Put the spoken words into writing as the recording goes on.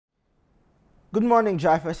Good morning,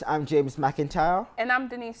 drivers. I'm James McIntyre. And I'm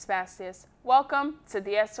Denise Fastius. Welcome to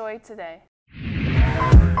DSOA Today.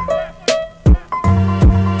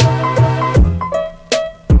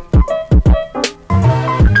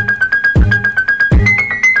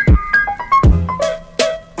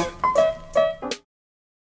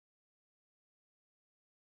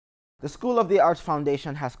 The School of the Arts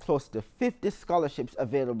Foundation has close to 50 scholarships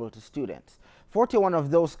available to students. 41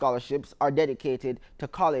 of those scholarships are dedicated to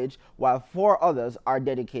college, while 4 others are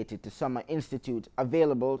dedicated to summer institutes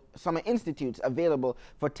available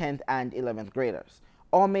for 10th and 11th graders.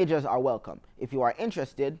 All majors are welcome. If you are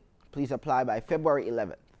interested, please apply by February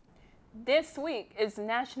 11th. This week is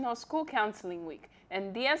National School Counseling Week,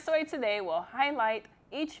 and DSOA Today will highlight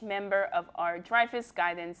each member of our Dreyfus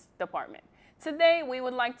Guidance Department. Today, we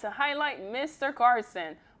would like to highlight Mr.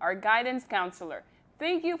 Carson, our guidance counselor.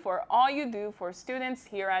 Thank you for all you do for students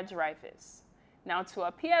here at Dreyfus. Now to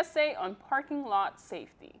a PSA on parking lot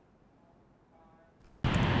safety.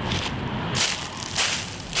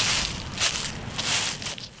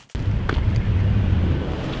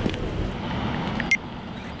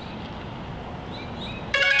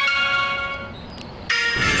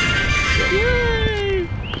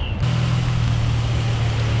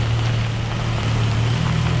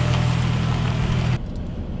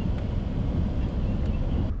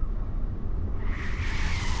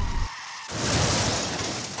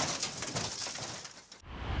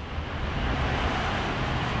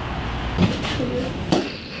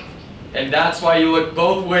 And that's why you look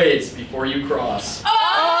both ways before you cross. Oh!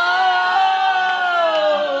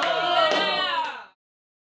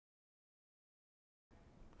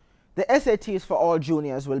 The SATs for all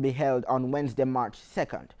juniors will be held on Wednesday, March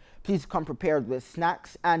 2nd. Please come prepared with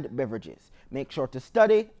snacks and beverages. Make sure to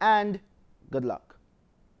study and good luck.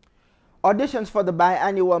 Auditions for the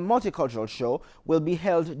biannual multicultural show will be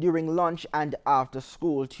held during lunch and after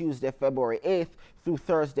school Tuesday, February 8th through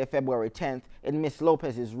Thursday, February 10th in Miss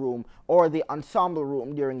Lopez's room or the ensemble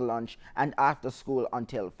room during lunch and after school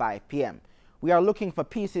until 5 p.m. We are looking for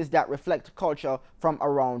pieces that reflect culture from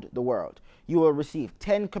around the world. You will receive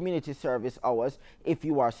 10 community service hours if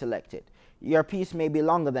you are selected. Your piece may be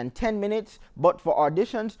longer than 10 minutes, but for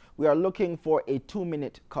auditions, we are looking for a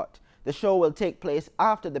 2-minute cut. The show will take place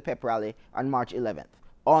after the pep rally on March 11th.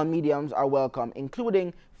 All mediums are welcome,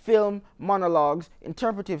 including film, monologues,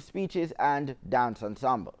 interpretive speeches, and dance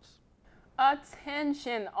ensembles.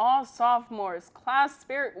 Attention all sophomores, Class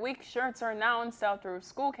Spirit Week shirts are now on sale through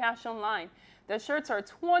School Cash Online. The shirts are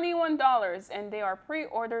 $21 and they are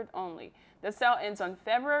pre-ordered only. The sale ends on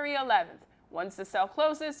February 11th. Once the sale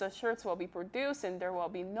closes, the shirts will be produced and there will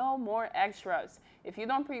be no more extras. If you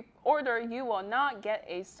don't pre-order, you will not get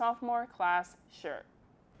a sophomore class shirt.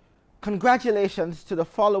 Congratulations to the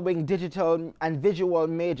following digital and visual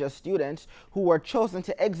major students who were chosen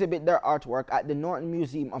to exhibit their artwork at the Norton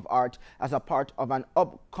Museum of Art as a part of an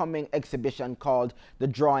upcoming exhibition called The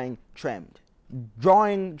Drawing Transformed.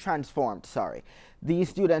 These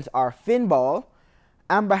students are Finn Ball,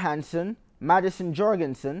 Amber Hansen, Madison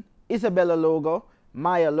Jorgensen, Isabella Logo,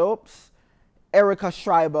 Maya Lopes, Erica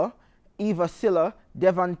Schreiber, Eva Silla,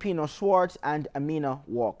 Devon Pino Schwartz, and Amina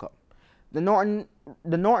Walker. The Norton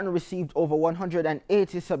received over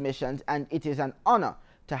 180 submissions, and it is an honor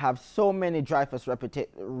to have so many Dreyfus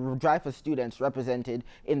students represented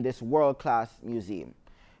in this world-class museum.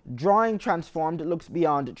 Drawing Transformed looks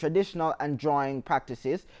beyond traditional and drawing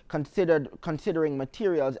practices, considering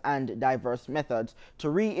materials and diverse methods to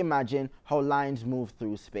reimagine how lines move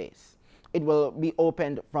through space. It will be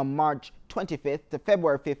opened from March 25th to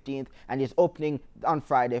February 15th and is opening on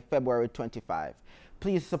Friday, February 25th.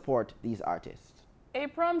 Please support these artists. A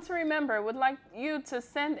prom to remember would like you to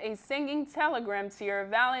send a singing telegram to your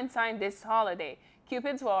Valentine this holiday.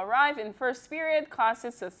 Cupids will arrive in first period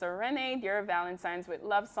classes to serenade your Valentines with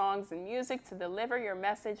love songs and music to deliver your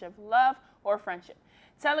message of love or friendship.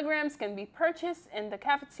 Telegrams can be purchased in the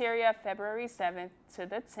cafeteria February 7th to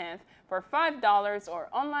the 10th for $5 or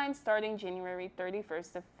online starting January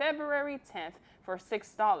 31st to February 10th for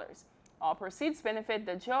 $6. All proceeds benefit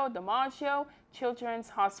the Joe DiMaggio Children's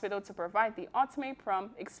Hospital to provide the ultimate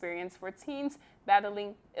prom experience for teens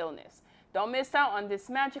battling illness. Don't miss out on this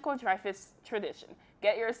magical Dreyfus tradition.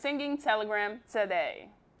 Get your singing telegram today.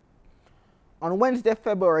 On Wednesday,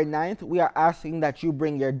 February 9th, we are asking that you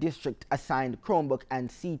bring your district-assigned Chromebook and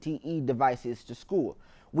CTE devices to school.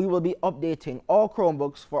 We will be updating all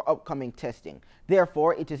Chromebooks for upcoming testing.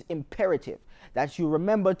 Therefore, it is imperative that you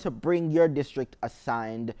remember to bring your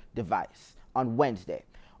district-assigned device on Wednesday.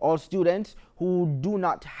 All students who do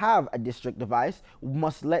not have a district device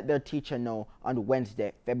must let their teacher know on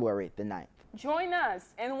Wednesday, February the 9th. Join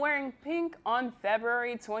us in wearing pink on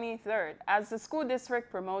February 23rd as the school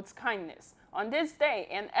district promotes kindness. On this day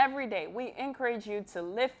and every day, we encourage you to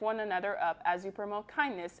lift one another up as you promote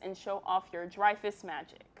kindness and show off your Dreyfus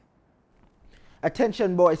magic.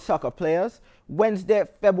 Attention boys soccer players, Wednesday,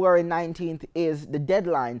 February 19th is the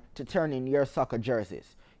deadline to turn in your soccer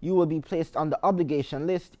jerseys. You will be placed on the obligation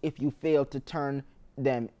list if you fail to turn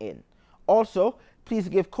them in. Also, please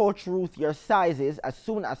give Coach Ruth your sizes as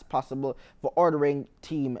soon as possible for ordering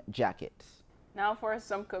team jackets. Now for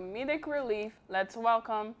some comedic relief, let's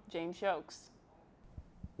welcome James Jokes.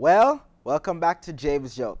 Well, welcome back to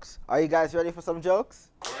James Jokes. Are you guys ready for some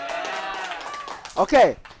jokes? Yeah.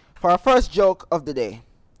 Okay, for our first joke of the day.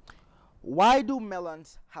 Why do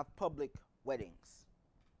melons have public weddings?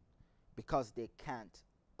 Because they can't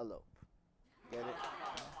elope. Get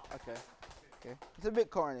it? Okay. Okay. It's a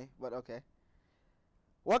bit corny, but okay.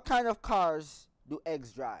 What kind of cars do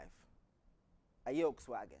eggs drive? A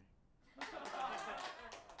Volkswagen.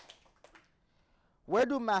 Where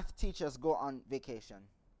do math teachers go on vacation?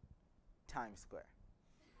 Times Square.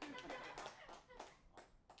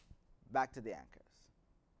 Back to the anchors.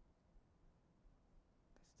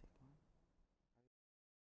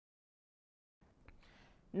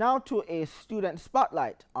 Now to a student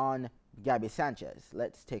spotlight on Gabby Sanchez.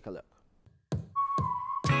 Let's take a look.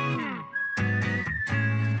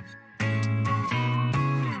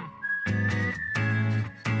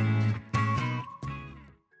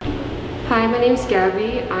 Hi, my name's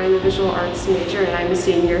Gabby. I'm a visual arts major and I'm a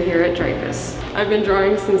senior here at Dreyfus. I've been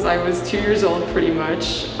drawing since I was 2 years old pretty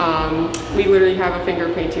much. We literally have a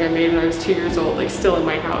finger painting I made when I was 2 years old, like still in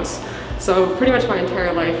my house. So pretty much my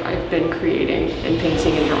entire life I've been creating and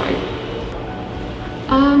painting and drawing.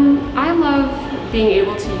 I love being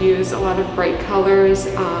able to use a lot of bright colors,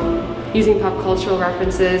 using pop cultural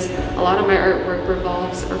references. A lot of my artwork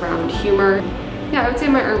revolves around humor. Yeah, I would say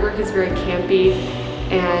my artwork is very campy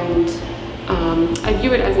and I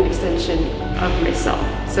view it as an extension of myself.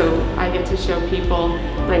 So I get to show people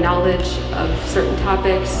my knowledge of certain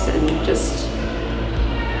topics and just,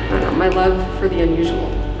 I don't know, my love for the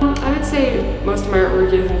unusual. I would say most of my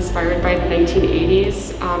artwork is inspired by the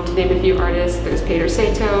 1980s. To name a few artists, there's Peter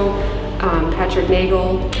Sato, Patrick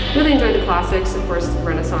Nagel. Really enjoy the classics, of course,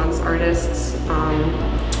 Renaissance artists.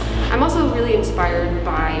 I'm also really inspired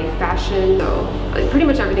by fashion, so pretty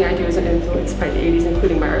much everything I do is influenced by the 80s,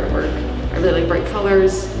 including my artwork. I really like bright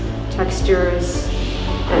colors, textures,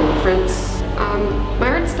 and prints. My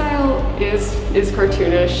art style is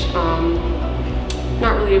cartoonish.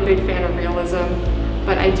 Not really a big fan of realism,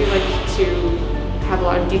 but I do like to have a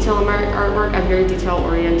lot of detail in my artwork. I'm very detail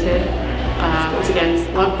oriented. Once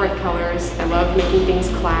again, love bright colors. I love making things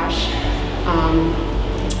clash. I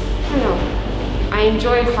don't know. I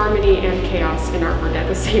enjoy harmony and chaos in artwork at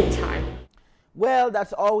the same time. Well,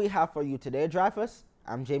 that's all we have for you today, Dreyfus.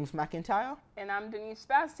 I'm James McIntyre. And I'm Denise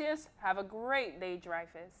Bastius. Have a great day,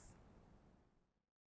 Dreyfus.